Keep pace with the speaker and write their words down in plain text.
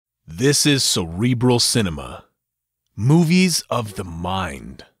This is Cerebral Cinema. Movies of the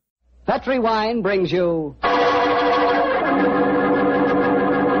mind. Petri Wine brings you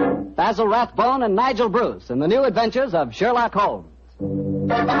Basil Rathbone and Nigel Bruce in the new adventures of Sherlock Holmes.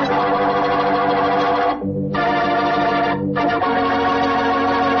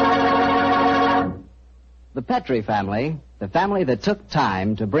 The Petri family, the family that took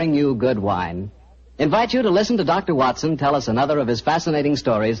time to bring you good wine, invite you to listen to Dr. Watson tell us another of his fascinating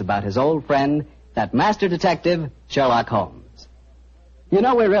stories about his old friend, that master detective, Sherlock Holmes. You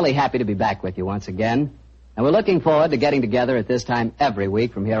know, we're really happy to be back with you once again, and we're looking forward to getting together at this time every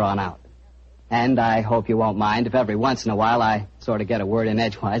week from here on out. And I hope you won't mind if every once in a while I sort of get a word in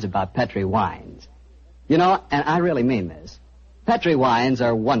edgewise about Petri wines. You know, and I really mean this, Petri wines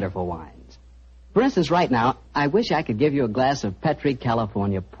are wonderful wines. For instance, right now, I wish I could give you a glass of Petri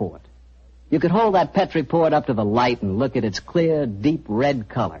California port. You could hold that Petri port up to the light and look at its clear, deep red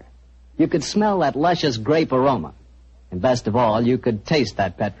color. You could smell that luscious grape aroma. And best of all, you could taste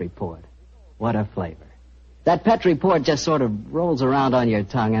that Petri port. What a flavor. That Petri port just sort of rolls around on your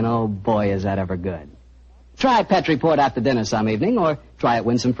tongue, and oh boy, is that ever good. Try Petri port after dinner some evening, or try it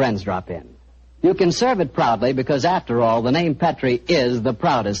when some friends drop in. You can serve it proudly because, after all, the name Petri is the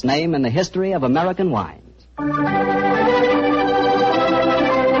proudest name in the history of American wines.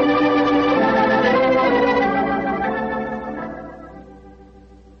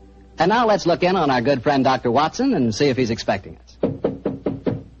 And now let's look in on our good friend Dr. Watson and see if he's expecting us.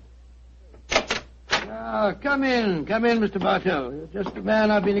 Come in, Mr. Bartell. You're just the man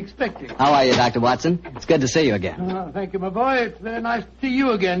I've been expecting. How are you, Dr. Watson? It's good to see you again. Thank you, my boy. It's very nice to see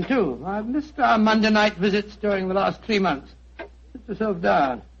you again, too. I've missed our Monday night visits during the last 3 months. Sit yourself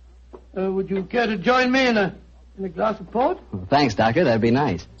down. Would you care to join me in a glass of port? Well, thanks, Doctor. That'd be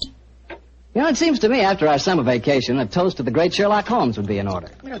nice. You know, it seems to me after our summer vacation, a toast to the great Sherlock Holmes would be in order.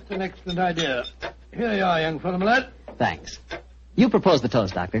 That's an excellent idea. Here you are, young fellow, my lad. Thanks. You propose the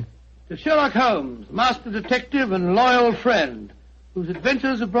toast, Doctor. To Sherlock Holmes, master detective and loyal friend, whose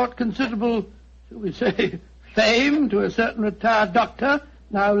adventures have brought considerable, shall we say, fame to a certain retired doctor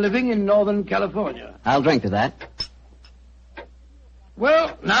now living in Northern California. I'll drink to that.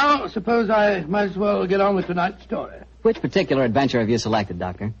 Well, now, suppose I might as well get on with tonight's story. Which particular adventure have you selected,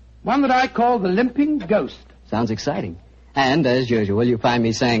 Doctor? One that I call the Limping Ghost. Sounds exciting. And, as usual, you find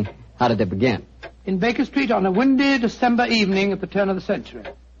me saying, how did it begin? In Baker Street on a windy December evening at the turn of the century.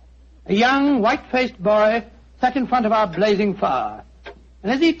 A young, white-faced boy sat in front of our blazing fire.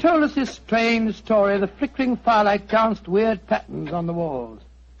 And as he told us his strange story, the flickering firelight danced weird patterns on the walls.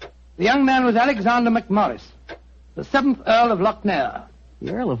 The young man was Alexander McMorris, the 7th Earl of Locknair.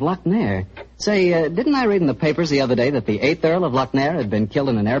 The Earl of Locknair? Say, didn't I read in the papers the other day that the 8th Earl of Locknair had been killed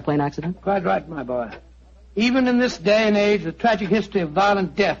in an airplane accident? Quite right, my boy. Even in this day and age, the tragic history of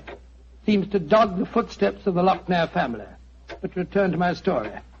violent death seems to dog the footsteps of the Locknair family. But to return to my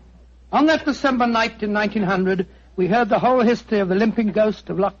story. On that December night in 1900, we heard the whole history of the Limping Ghost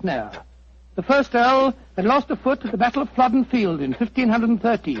of Locknair. The first Earl had lost a foot at the Battle of Flodden Field in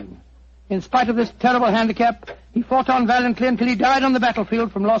 1513. In spite of this terrible handicap, he fought on valiantly until he died on the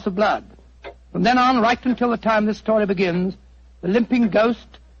battlefield from loss of blood. From then on, right until the time this story begins, the Limping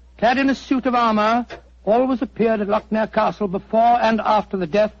Ghost, clad in a suit of armor, always appeared at Locknair Castle before and after the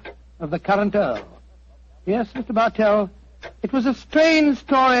death of the current Earl. Yes, Mr. Bartell, it was a strange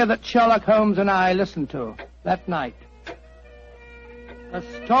story that Sherlock Holmes and I listened to that night. A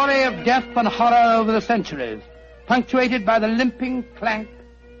story of death and horror over the centuries, punctuated by the limping clank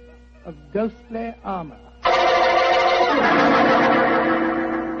of ghostly armor.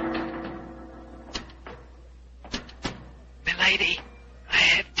 Milady, I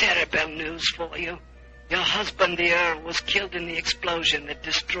have terrible news for you. Your husband, the Earl, was killed in the explosion that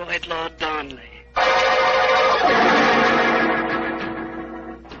destroyed Lord Darnley.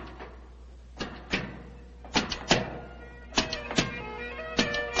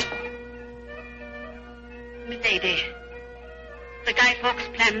 Milady, the Guy Fawkes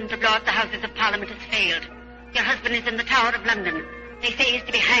plan to blow up the Houses of Parliament has failed. Your husband is in the Tower of London. They say he's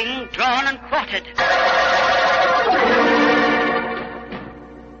to be hanged, drawn, and quartered.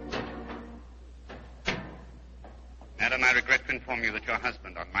 Madam, I regret to inform you that your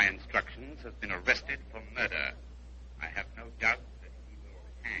husband, on my instructions, has been arrested for murder. I have no doubt that he will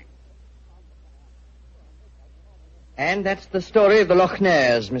hang. And that's the story of the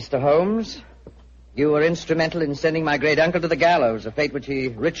Lochnairs, Mr. Holmes. You were instrumental in sending my great uncle to the gallows, a fate which he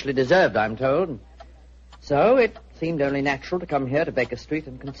richly deserved, I'm told. So it seemed only natural to come here to Baker Street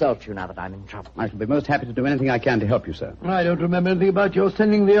and consult you now that I'm in trouble. I shall be most happy to do anything I can to help you, sir. I don't remember anything about your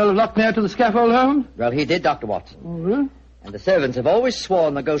sending the Earl of Locknair to the scaffold, Holmes. Well, he did, Dr. Watson. Oh, really? And the servants have always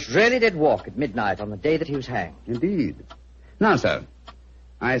sworn the ghost really did walk at midnight on the day that he was hanged. Indeed. Now, sir,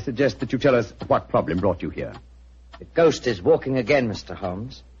 I suggest that you tell us what problem brought you here. The ghost is walking again, Mr.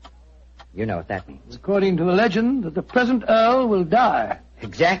 Holmes. You know what that means. According to the legend, that the present Earl will die.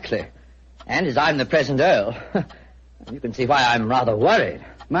 Exactly. And as I'm the present Earl, you can see why I'm rather worried.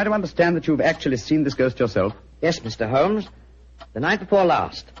 Am I to understand that you've actually seen this ghost yourself? Yes, Mr. Holmes. The night before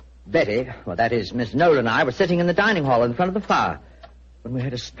last, Betty, well, that is, Miss Nolan and I were sitting in the dining hall in front of the fire when we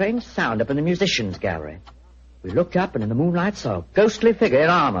heard a strange sound up in the musicians' gallery. We looked up and in the moonlight saw a ghostly figure in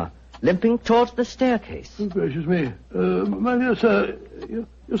armor limping towards the staircase. Oh, gracious me. My dear sir,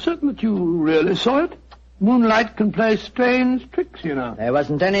 you're certain that you really saw it? Moonlight can play strange tricks, you know. There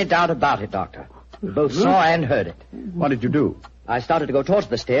wasn't any doubt about it, Doctor. We both saw and heard it. What did you do? I started to go towards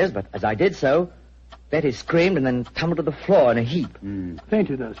the stairs, but as I did so, Betty screamed and then tumbled to the floor in a heap.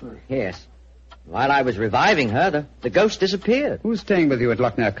 Fainted, I suppose. Yes. While I was reviving her, the ghost disappeared. Who's staying with you at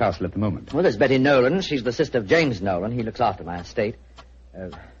Locknair Castle at the moment? Well, there's Betty Nolan. She's the sister of James Nolan. He looks after my estate.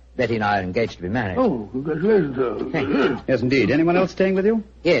 Betty and I are engaged to be married. Oh, congratulations, sir. Thank you. Yes, indeed. Anyone else staying with you?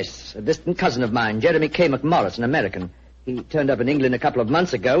 Yes, a distant cousin of mine, Jeremy K. McMorris, an American. He turned up in England a couple of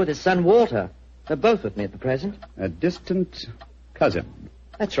months ago with his son Walter. They're both with me at the present. A distant cousin.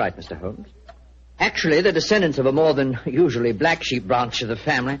 That's right, Mr. Holmes. Actually, they're descendants of a more than usually black sheep branch of the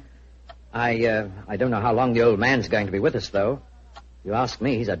family. I don't know how long the old man's going to be with us, though. If you ask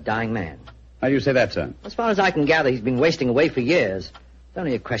me, he's a dying man. How do you say that, sir? As far as I can gather, he's been wasting away for years. It's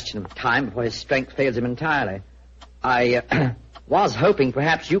only a question of time before his strength fails him entirely. I was hoping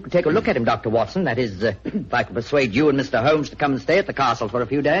perhaps you could take a look at him, Dr. Watson. That is, if I could persuade you and Mr. Holmes to come and stay at the castle for a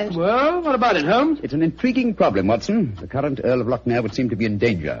few days. Well, what about it, Holmes? It's an intriguing problem, Watson. The current Earl of Locknair would seem to be in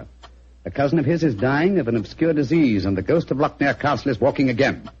danger. A cousin of his is dying of an obscure disease, and the ghost of Locknair Castle is walking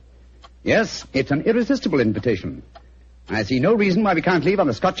again. Yes, it's an irresistible invitation. I see no reason why we can't leave on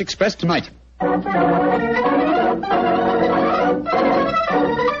the Scotch Express tonight.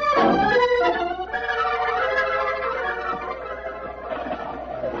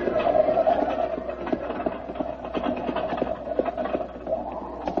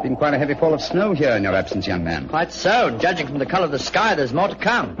 It's been quite a heavy fall of snow here in your absence, young man. Quite so. And judging from the color of the sky, there's more to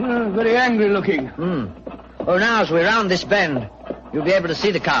come. Very angry looking. Oh, now, as we round this bend, you'll be able to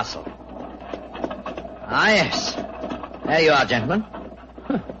see the castle. Ah, yes. There you are, gentlemen.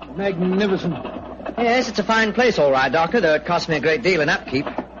 Magnificent. Yes, it's a fine place, all right, Doctor, though it cost me a great deal in upkeep.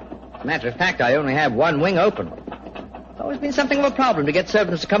 As a matter of fact, I only have one wing open. It's always been something of a problem to get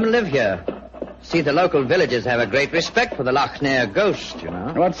servants to come and live here. See, the local villagers have a great respect for the Locknair ghost, you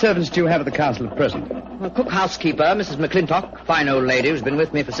know. What servants do you have at the castle at present? Well, cook housekeeper, Mrs. McClintock, fine old lady who's been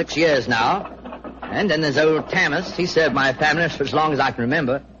with me for 6 years now. And then there's old Tammas. He served my family for as long as I can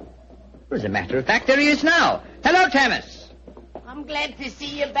remember. Well, as a matter of fact, there he is now. Hello, Tammas. I'm glad to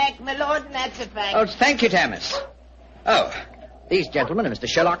see you back, my lord, and that's a fact. Oh, thank you, Tammas. Oh, these gentlemen are Mr.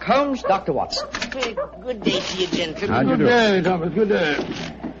 Sherlock Holmes, Dr. Watson. Good day to you, gentlemen. How do you Good do? day, Thomas. Good day.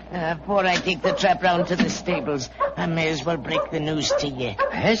 Before I take the trap round to the stables, I may as well break the news to you.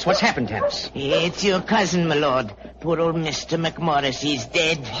 Yes, what's happened, Tammas? It's your cousin, my lord. Poor old Mr. McMorris. He's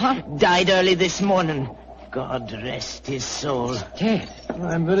dead. What? Died early this morning. God rest his soul. Dead.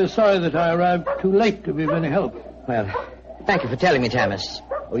 I'm very sorry that I arrived too late to be of any help. Well, thank you for telling me, Tammas.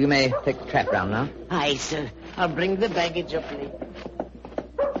 Oh, you may take the trap round now. Aye, sir. I'll bring the baggage up later.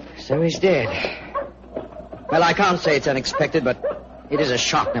 So he's dead. Well, I can't say it's unexpected, but it is a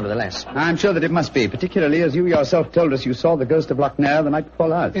shock nevertheless. I'm sure that it must be, particularly as you yourself told us you saw the ghost of Locknair the night before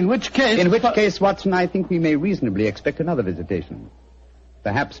last. In which case... In which case, Watson, I think we may reasonably expect another visitation.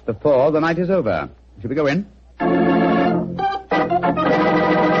 Perhaps before the night is over. Shall we go in?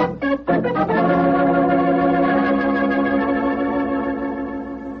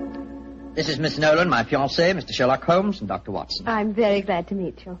 This is Miss Nolan, my fiancée, Mr. Sherlock Holmes, and Dr. Watson. I'm very glad to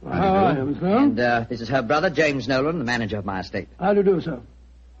meet you. How do you do, sir? And this is her brother, James Nolan, the manager of my estate. How do you do, sir?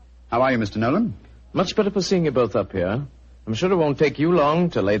 How are you, Mr. Nolan? Much better for seeing you both up here. I'm sure it won't take you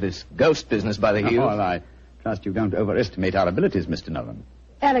long to lay this ghost business by the heels. Oh, well, I trust you don't overestimate our abilities, Mr. Nolan.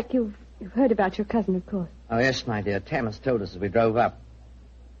 Alec, you've heard about your cousin, of course. Oh, yes, my dear. Tammas told us as we drove up.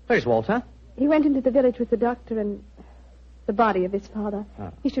 Where's Walter? He went into the village with the doctor and the body of his father.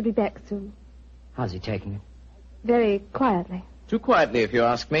 Oh. He should be back soon. How's he taking it? Very quietly. Too quietly, if you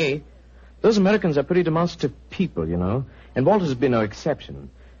ask me. Those Americans are pretty demonstrative people, you know, and Walter's been no exception.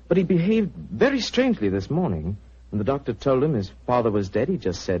 But he behaved very strangely this morning. When the doctor told him his father was dead, he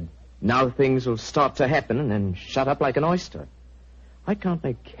just said, now things will start to happen, and then shut up like an oyster. I can't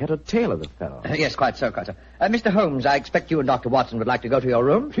make head or tail of the fellow. Yes, quite so, Carter. Mr. Holmes, I expect you and Dr. Watson would like to go to your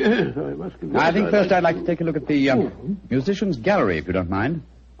room. Yes, I must confess. I think first I'd like to take a look at the musicians' gallery, if you don't mind.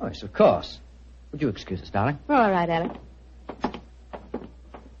 Oh, yes, of course. Would you excuse us, darling? All right, Alec.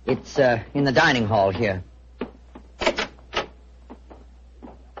 It's in the dining hall here.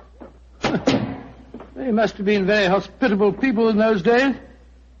 They must have been very hospitable people in those days.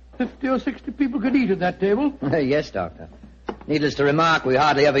 50 or 60 people could eat at that table. Yes, Doctor. Needless to remark, we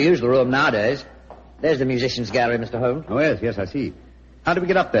hardly ever use the room nowadays. There's the musicians' gallery, Mr. Holmes. Oh, yes, I see. How do we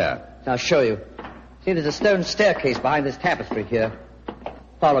get up there? I'll show you. See, there's a stone staircase behind this tapestry here.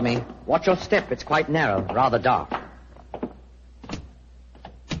 Follow me. Watch your step. It's quite narrow, rather dark.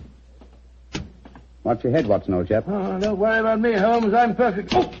 Watch your head, Watson, old chap. Oh, don't worry about me, Holmes. I'm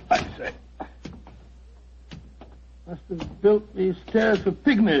perfect. Oh, I say. Must have built these stairs for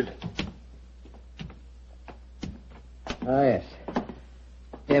pygmies. Oh, yes.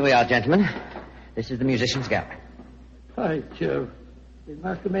 Here we are, gentlemen. This is the musicians' gallery. By Jove. They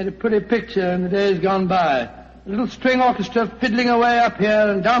must have made a pretty picture in the days gone by. A little string orchestra fiddling away up here,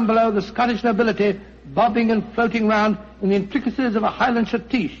 and down below the Scottish nobility bobbing and floating round in the intricacies of a Highland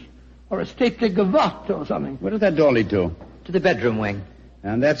schottische, or a stately gavotte or something. Where does that door lead to? To the bedroom wing.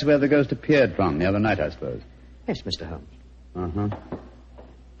 And that's where the ghost appeared from the other night, I suppose. Yes, Mr. Holmes. Uh-huh.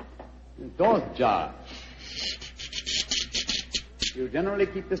 The door's ajar. You generally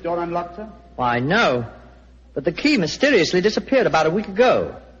keep this door unlocked, sir? Why, no. But the key mysteriously disappeared about a week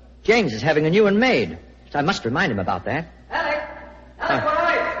ago. James is having a new one made. So I must remind him about that. Alec! Alec, where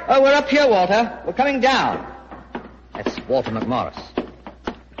are you? Oh, we're up here, Walter. We're coming down. That's Walter McMorris.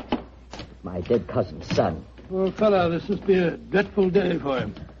 My dead cousin's son. Poor fellow, this must be a dreadful day for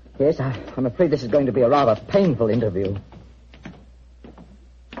him. Yes, I'm afraid this is going to be a rather painful interview.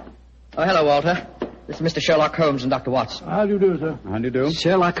 Oh, hello, Walter. This is Mr. Sherlock Holmes and Dr. Watson. How do you do, sir? How do you do?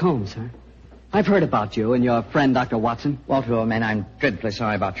 Sherlock Holmes, sir. I've heard about you and your friend, Dr. Watson. Walter, old man, I'm dreadfully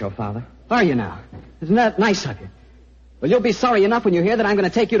sorry about your father. Are you now? Isn't that nice of you? Well, you'll be sorry enough when you hear that I'm going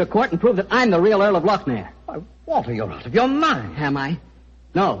to take you to court and prove that I'm the real Earl of Locknair. Why, Walter, you're out of your mind. Am I?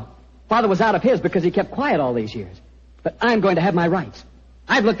 No. Father was out of his because he kept quiet all these years. But I'm going to have my rights.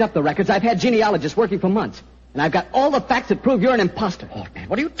 I've looked up the records. I've had genealogists working for months. And I've got all the facts that prove you're an imposter. Oh, man,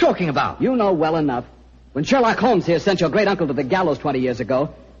 what are you talking about? You know well enough. When Sherlock Holmes here sent your great-uncle to the gallows 20 years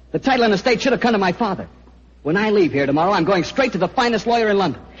ago, the title and estate should have come to my father. When I leave here tomorrow, I'm going straight to the finest lawyer in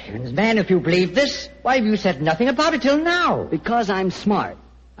London. Heavens, man, if you believe this, why have you said nothing about it till now? Because I'm smart.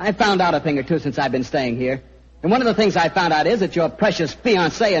 I found out a thing or two since I've been staying here. And one of the things I found out is that your precious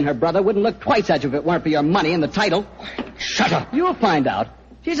fiancée and her brother wouldn't look twice at you if it weren't for your money and the title. Shut up. You'll find out.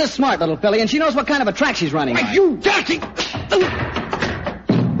 She's a smart little filly, and she knows what kind of a track she's running on. You dirty...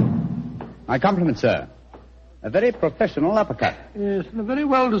 My compliments, sir. A very professional uppercut. Yes, and a very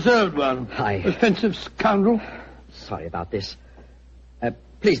well-deserved one. Offensive scoundrel. Sorry about this.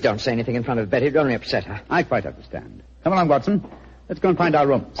 Please don't say anything in front of Betty. It'll only upset her. I quite understand. Come along, Watson. Let's go and find our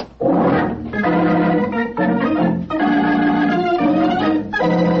rooms.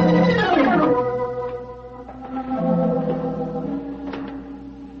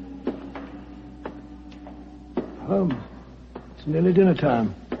 Holmes, it's nearly dinner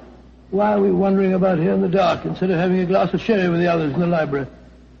time. Why are we wandering about here in the dark instead of having a glass of sherry with the others in the library?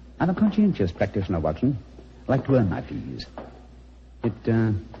 I'm a conscientious practitioner, Watson. I like to earn my fees. It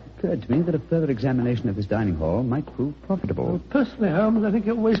occurred to me that a further examination of this dining hall might prove profitable. Well, personally, Holmes, I think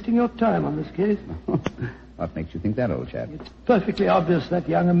you're wasting your time on this case. What makes you think that, old chap? It's perfectly obvious that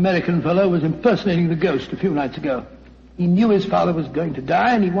young American fellow was impersonating the ghost a few nights ago. He knew his father was going to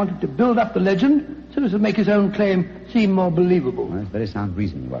die, and he wanted to build up the legend so as to make his own claim seem more believable. Well, that's very sound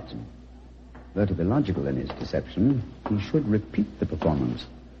reasoning, Watson. Though to be logical in his deception, he should repeat the performance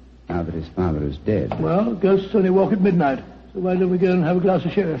now that his father is dead. Well, ghosts only walk at midnight, so why don't we go and have a glass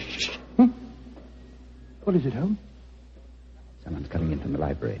of sherry? Shh. What is it, Holmes? Someone's coming in from the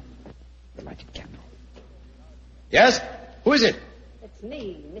library. The lighted candle. Yes? Who is it? It's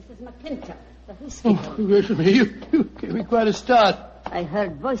me, Mrs. McClintock, the Oh, housekeeper. gracious me, you gave me quite a start. I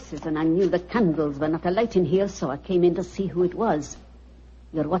heard voices and I knew the candles were not alight in here, so I came in to see who it was.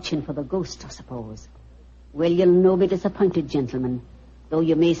 You're watching for the ghost, I suppose. Well, you'll no be disappointed, gentlemen, though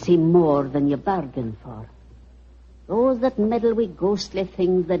you may see more than you bargained for. Those that meddle with ghostly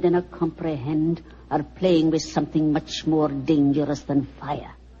things they dinna comprehend are playing with something much more dangerous than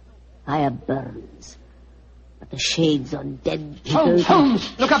fire. Fire burns. But the shades on dead people...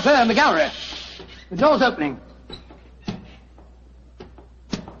 Holmes! Look up there in the gallery. The door's opening.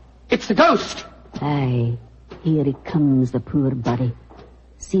 It's the ghost. Aye, here he comes, the poor body.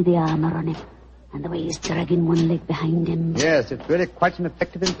 See the armor on him. And the way he's dragging one leg behind him. Yes, it's really quite an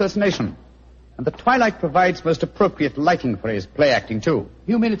effective impersonation. And the twilight provides most appropriate lighting for his play acting, too.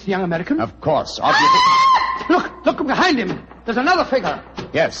 You mean it's the young American? Of course, obviously. Look behind him. There's another figure.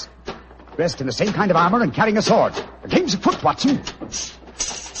 Yes. Dressed in the same kind of armor and carrying a sword. The game's afoot, Watson.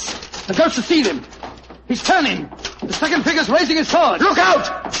 The ghost has seen him. He's turning. The second figure's raising his sword. Look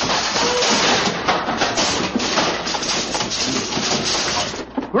out!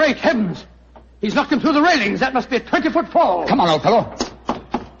 Great heavens. He's knocked him through the railings. That must be a 20-foot fall. Come on, old fellow.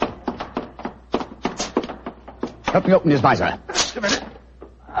 Help me open his visor. Just a minute.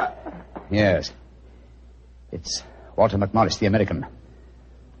 Yes. It's Walter McMorris, the American.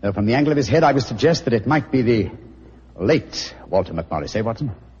 Though from the angle of his head, I would suggest that it might be the late Walter McMorris, eh,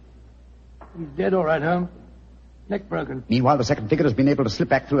 Watson? He's dead, all right, Holmes. Neck broken. Meanwhile, the second figure has been able to slip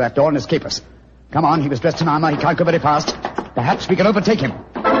back through that door and escape us. Come on, he was dressed in armor. He can't go very fast. Perhaps we can overtake him.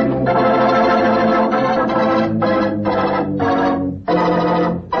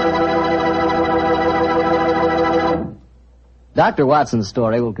 Dr. Watson's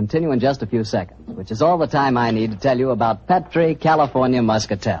story will continue in just a few seconds, which is all the time I need to tell you about Petri California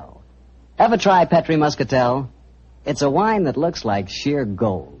Muscatel. Ever try Petri Muscatel? It's a wine that looks like sheer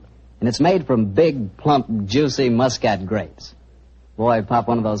gold, and it's made from big, plump, juicy muscat grapes. Boy, pop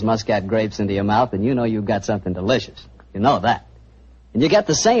one of those muscat grapes into your mouth, and you know you've got something delicious. You know that. And you get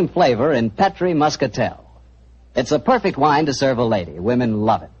the same flavor in Petri Muscatel. It's a perfect wine to serve a lady. Women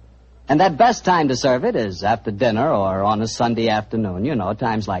love it. And that best time to serve it is after dinner or on a Sunday afternoon, you know,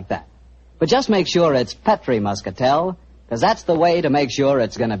 times like that. But just make sure it's Petri Muscatel, because that's the way to make sure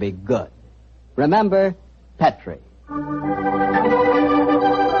it's going to be good. Remember, Petri.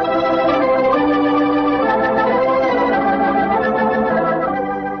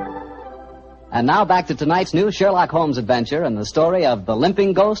 And now back to tonight's new Sherlock Holmes adventure and the story of the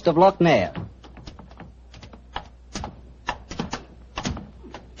Limping Ghost of Locknair.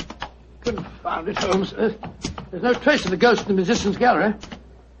 Confound it, Holmes. There's no trace of the ghost in the musician's gallery.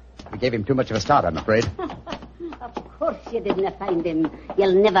 We gave him too much of a start, I'm afraid. Of course you didn't find him.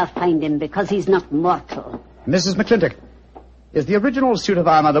 You'll never find him because he's not mortal. Mrs. McClintock, is the original suit of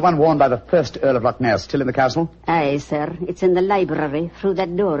armor the one worn by the first Earl of Locknair still in the castle? Aye, sir. It's in the library through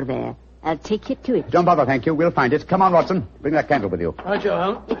that door there. I'll take you to it. Don't bother, thank you. We'll find it. Come on, Watson. Bring that candle with you. Right, you,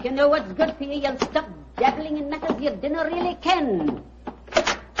 Holmes. If you know what's good for you, you'll stop dabbling in matters you dinner really can.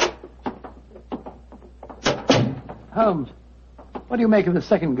 Holmes, what do you make of the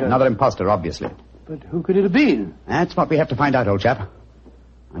second ghost? Another imposter, obviously. But who could it have been? That's what we have to find out, old chap.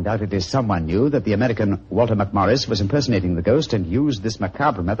 Undoubtedly someone knew that the American Walter McMorris was impersonating the ghost and used this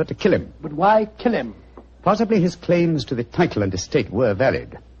macabre method to kill him. But why kill him? Possibly his claims to the title and estate were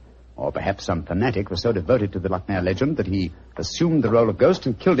valid. Or perhaps some fanatic was so devoted to the Locknair legend that he assumed the role of ghost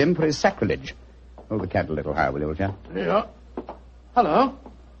and killed him for his sacrilege. Hold the candle a little higher, will you, old chap? There you are. Hello.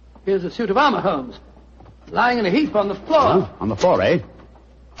 Here's a suit of armor, Holmes. Lying in a heap on the floor. Oh, on the floor, eh?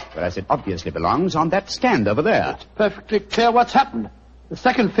 Whereas it obviously belongs on that stand over there. It's perfectly clear what's happened. The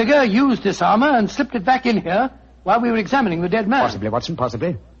second figure used this armor and slipped it back in here while we were examining the dead man. Possibly, Watson, possibly.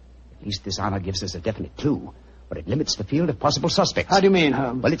 At least this armor gives us a definite clue. But it limits the field of possible suspects. How do you mean,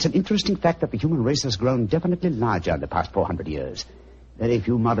 Holmes? Well, it's an interesting fact that the human race has grown definitely larger in the past 400 years. Very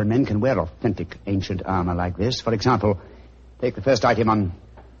few modern men can wear authentic ancient armor like this. For example, take the first item on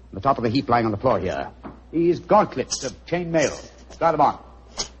the top of the heap lying on the floor here. These gauntlets of chain mail. Try them on.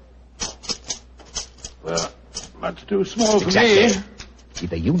 Well, much too small for exactly. me.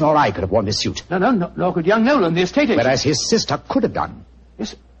 Neither you nor I could have worn this suit. No, nor could young Nolan, the estate agent. Whereas his sister could have done.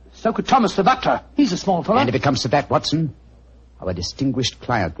 Yes, so could Thomas the butler. He's a small fellow. And if it comes to that, Watson, our distinguished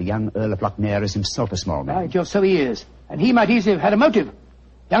client, the young Earl of Locknair, is himself a small man. By Jove, so he is. And he might easily have had a motive.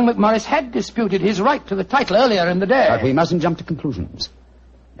 Young McMorris had disputed his right to the title earlier in the day. But we mustn't jump to conclusions.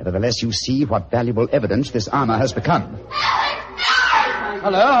 Nevertheless, you see what valuable evidence this armor has become.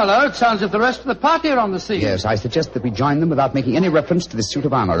 Hello. It sounds as if the rest of the party are on the scene. Yes, I suggest that we join them without making any reference to this suit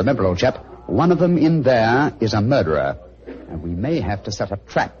of armor. Remember, old chap, one of them in there is a murderer. And we may have to set a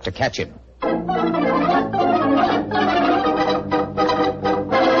trap to catch him.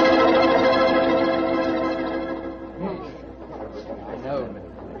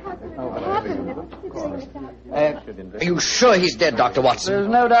 Are you sure he's dead, Dr. Watson? There's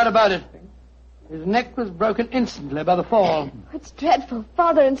no doubt about it. His neck was broken instantly by the fall. It's dreadful.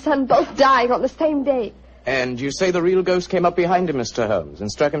 Father and son both dying on the same day. And you say the real ghost came up behind him, Mr. Holmes,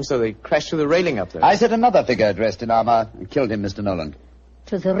 and struck him so they crashed through the railing up there. I said another figure dressed in armor and killed him, Mr. Nolan.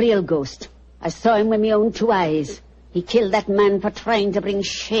 'Twas a real ghost. I saw him with my own two eyes. He killed that man for trying to bring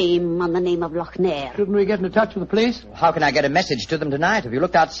shame on the name of Lochnair. Shouldn't we get into touch with the police? How can I get a message to them tonight? Have you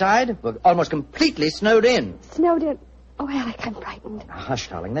looked outside? We're almost completely snowed in. Snowed in? Oh, Alec, I'm frightened. Now, hush,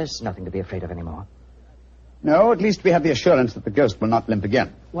 darling. There's nothing to be afraid of anymore. No, at least we have the assurance that the ghost will not limp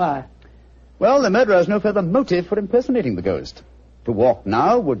again. Why? Well, the murderer has no further motive for impersonating the ghost. To walk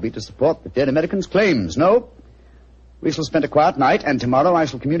now would be to support the dead American's claims. No. We shall spend a quiet night, and tomorrow I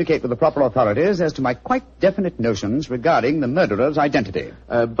shall communicate with the proper authorities as to my quite definite notions regarding the murderer's identity.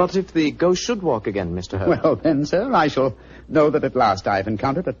 But if the ghost should walk again, Mr. Holmes? Well, then, sir, I shall know that at last I've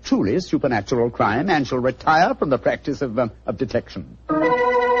encountered a truly supernatural crime and shall retire from the practice of detection.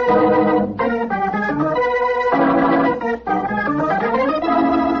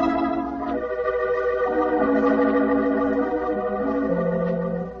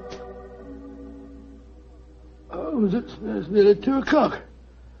 It's nearly 2 o'clock.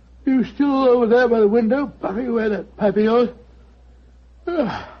 You still over there by the window, puffing away that pipe of yours?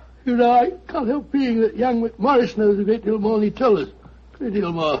 You know, I can't help feeling that young McMorris knows a great deal more than he told us. A great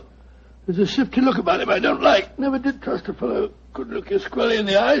deal more. There's a shifty look about him I don't like. Never did trust a fellow who couldn't look you squarely in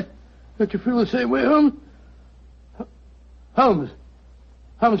the eye. Don't you feel the same way, Holmes? Holmes?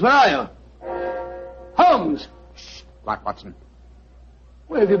 Holmes, where are you? Holmes! Shh. What, Watson?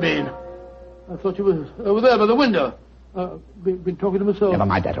 Where have you been? I thought you were over there by the window. Been talking to myself. Never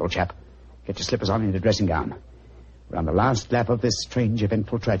mind that, old chap. Get your slippers on and your dressing gown. We're on the last lap of this strange,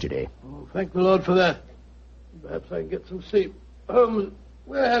 eventful tragedy. Oh, thank the Lord for that. Perhaps I can get some sleep. Holmes,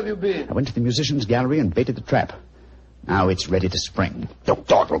 where have you been? I went to the musicians' gallery and baited the trap. Now it's ready to spring. Don't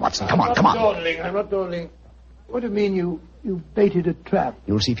dawdle, Watson. Come on. I'm not dawdling. What do you mean you baited a trap?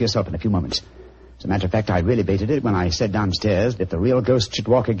 You'll see for yourself in a few moments. As a matter of fact, I really baited it when I said downstairs that if the real ghost should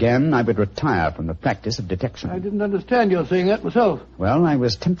walk again, I would retire from the practice of detection. I didn't understand your saying that myself. Well, I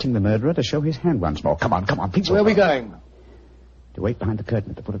was tempting the murderer to show his hand once more. Come on, please. Where are we going? To wait behind the curtain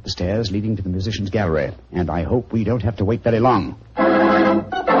at the foot of the stairs leading to the musicians' gallery. And I hope we don't have to wait very long.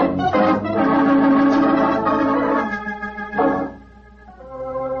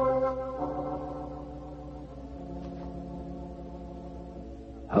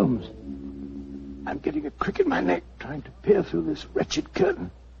 Holmes, I'm getting a crick in my neck trying to peer through this wretched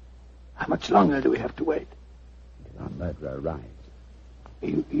curtain. How much longer do we have to wait? Until our murderer arrives.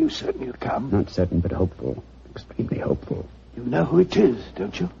 You certain he'll come? Not certain, but hopeful. Extremely hopeful. You know who it is,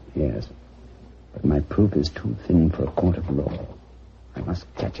 don't you? Yes. But my proof is too thin for a court of law. I must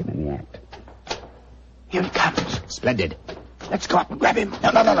catch him in the act. Here he comes. Splendid. Let's go up and grab him.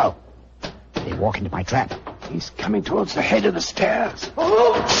 No. They walk into my trap. He's coming towards the head of the stairs.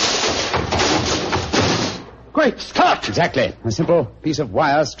 Oh! Great Scott! Exactly. A simple piece of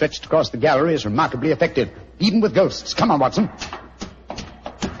wire stretched across the gallery is remarkably effective, even with ghosts. Come on, Watson.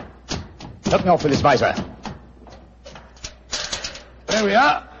 Help me off with this visor. There we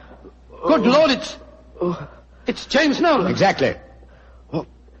are. Good Lord, it's James Nolan. Exactly.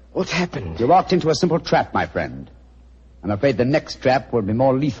 What's happened? You walked into a simple trap, my friend. I'm afraid the next trap will be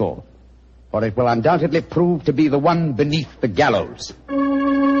more lethal, for it will undoubtedly prove to be the one beneath the gallows.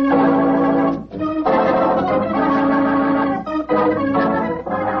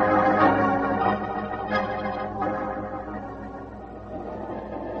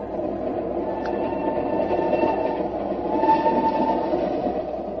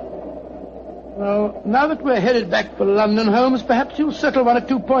 Well, now that we're headed back for London, Holmes, perhaps you'll settle 1 or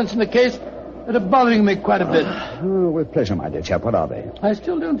 2 points in the case that are bothering me quite a bit. With pleasure, my dear chap. What are they? I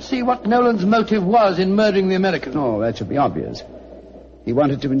still don't see what Nolan's motive was in murdering the American. Oh, that should be obvious. He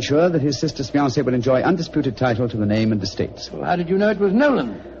wanted to ensure that his sister's fiancé would enjoy undisputed title to the name and estates. Well, how did you know it was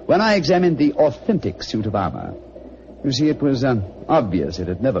Nolan? When I examined the authentic suit of armor, you see, it was obvious it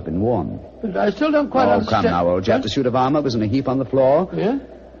had never been worn. But I still don't quite understand. Oh, come now, old chap. The suit of armor was in a heap on the floor. Yeah?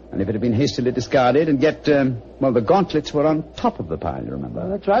 And if it had been hastily discarded, and yet, the gauntlets were on top of the pile, you remember?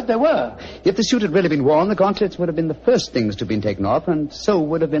 Well, that's right, they were. If the suit had really been worn, the gauntlets would have been the first things to have been taken off, and so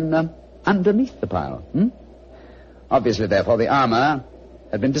would have been underneath the pile. Obviously, therefore, the armor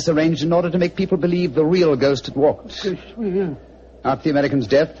had been disarranged in order to make people believe the real ghost had walked. Yeah. After the American's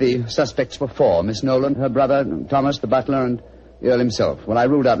death, the suspects were 4. Miss Nolan, her brother, Thomas, the butler, and the Earl himself. Well, I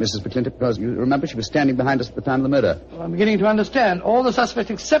ruled out Mrs. McClintock because, you remember, she was standing behind us at the time of the murder. Well, I'm beginning to understand. All the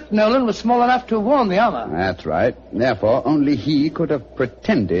suspects except Nolan were small enough to have worn the armor. That's right. Therefore, only he could have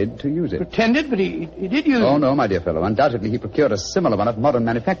pretended to use it. Pretended? But he did use it. Oh, no, my dear fellow. Undoubtedly, he procured a similar one of modern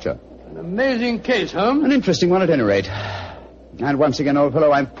manufacture. An amazing case, Holmes. An interesting one, at any rate. And once again, old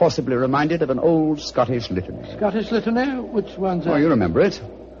fellow, I'm forcibly reminded of an old Scottish litany. Scottish litany? Which one's that? Oh, you remember it.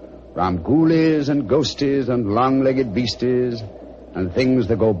 Round ghoulies and ghosties and long-legged beasties and things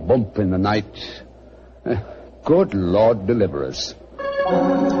that go bump in the night. Good Lord deliver us.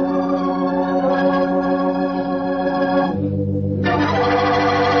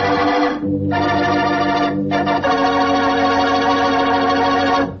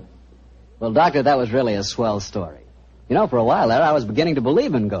 Well, Doctor, that was really a swell story. You know, for a while there, I was beginning to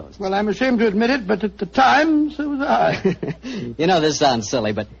believe in ghosts. Well, I'm ashamed to admit it, but at the time, so was I. You know, this sounds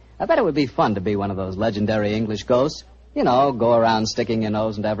silly, but I bet it would be fun to be one of those legendary English ghosts. You know, go around sticking your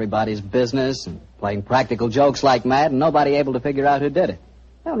nose into everybody's business and playing practical jokes like mad and nobody able to figure out who did it.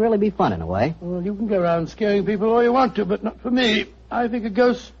 That would really be fun in a way. Well, you can go around scaring people all you want to, but not for me. I think a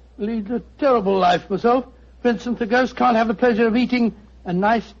ghost leads a terrible life myself. For instance, a ghost can't have the pleasure of eating a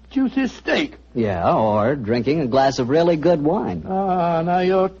nice, juicy steak. Yeah, or drinking a glass of really good wine. Ah, now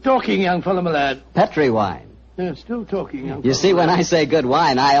you're talking, young fellow, my lad. Petri wine. Yeah, still talking, young fellow. You see, when I say good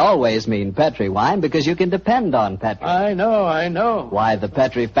wine, I always mean Petri wine because you can depend on Petri. I know. Why, the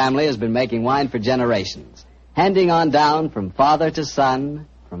Petri family has been making wine for generations, handing on down from father to son,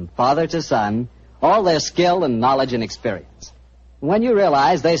 all their skill and knowledge and experience. When you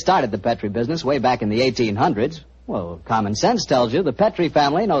realize they started the Petri business way back in the 1800s, well, common sense tells you the Petri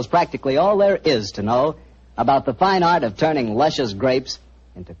family knows practically all there is to know about the fine art of turning luscious grapes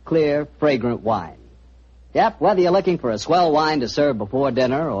into clear, fragrant wine. Yep, whether you're looking for a swell wine to serve before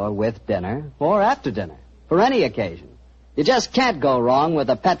dinner or with dinner or after dinner, for any occasion, you just can't go wrong with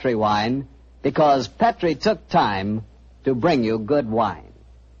a Petri wine because Petri took time to bring you good wine.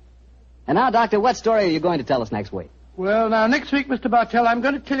 And now, Doctor, what story are you going to tell us next week? Well, now, next week, Mr. Bartell, I'm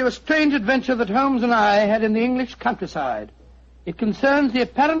going to tell you a strange adventure that Holmes and I had in the English countryside. It concerns the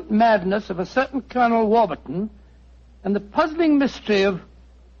apparent madness of a certain Colonel Warburton and the puzzling mystery of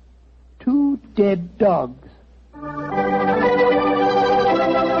 2 dead dogs.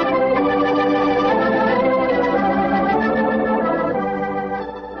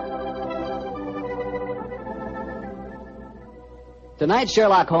 Tonight's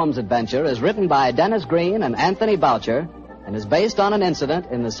Sherlock Holmes adventure is written by Dennis Green and Anthony Boucher and is based on an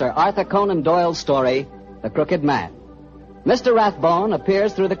incident in the Sir Arthur Conan Doyle story, The Crooked Man. Mr. Rathbone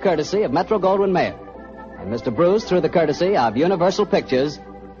appears through the courtesy of Metro-Goldwyn-Mayer, and Mr. Bruce through the courtesy of Universal Pictures,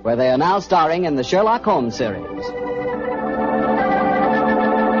 where they are now starring in the Sherlock Holmes series.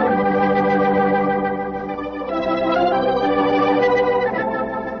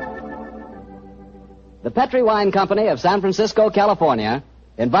 The Petri Wine Company of San Francisco, California,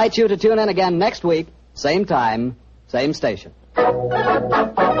 invites you to tune in again next week, same time, same station.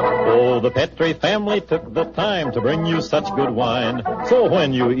 Oh, the Petri family took the time to bring you such good wine. So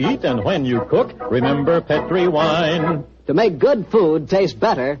when you eat and when you cook, remember Petri wine. To make good food taste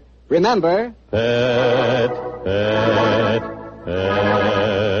better, remember... Petri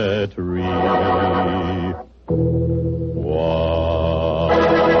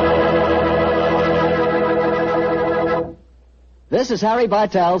This is Harry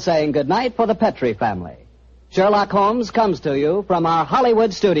Bartell saying goodnight for the Petri family. Sherlock Holmes comes to you from our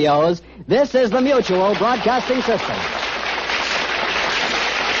Hollywood studios. This is the Mutual Broadcasting System.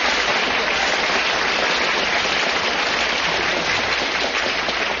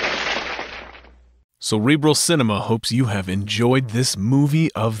 Cerebral Cinema hopes you have enjoyed this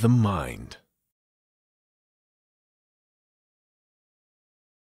movie of the mind.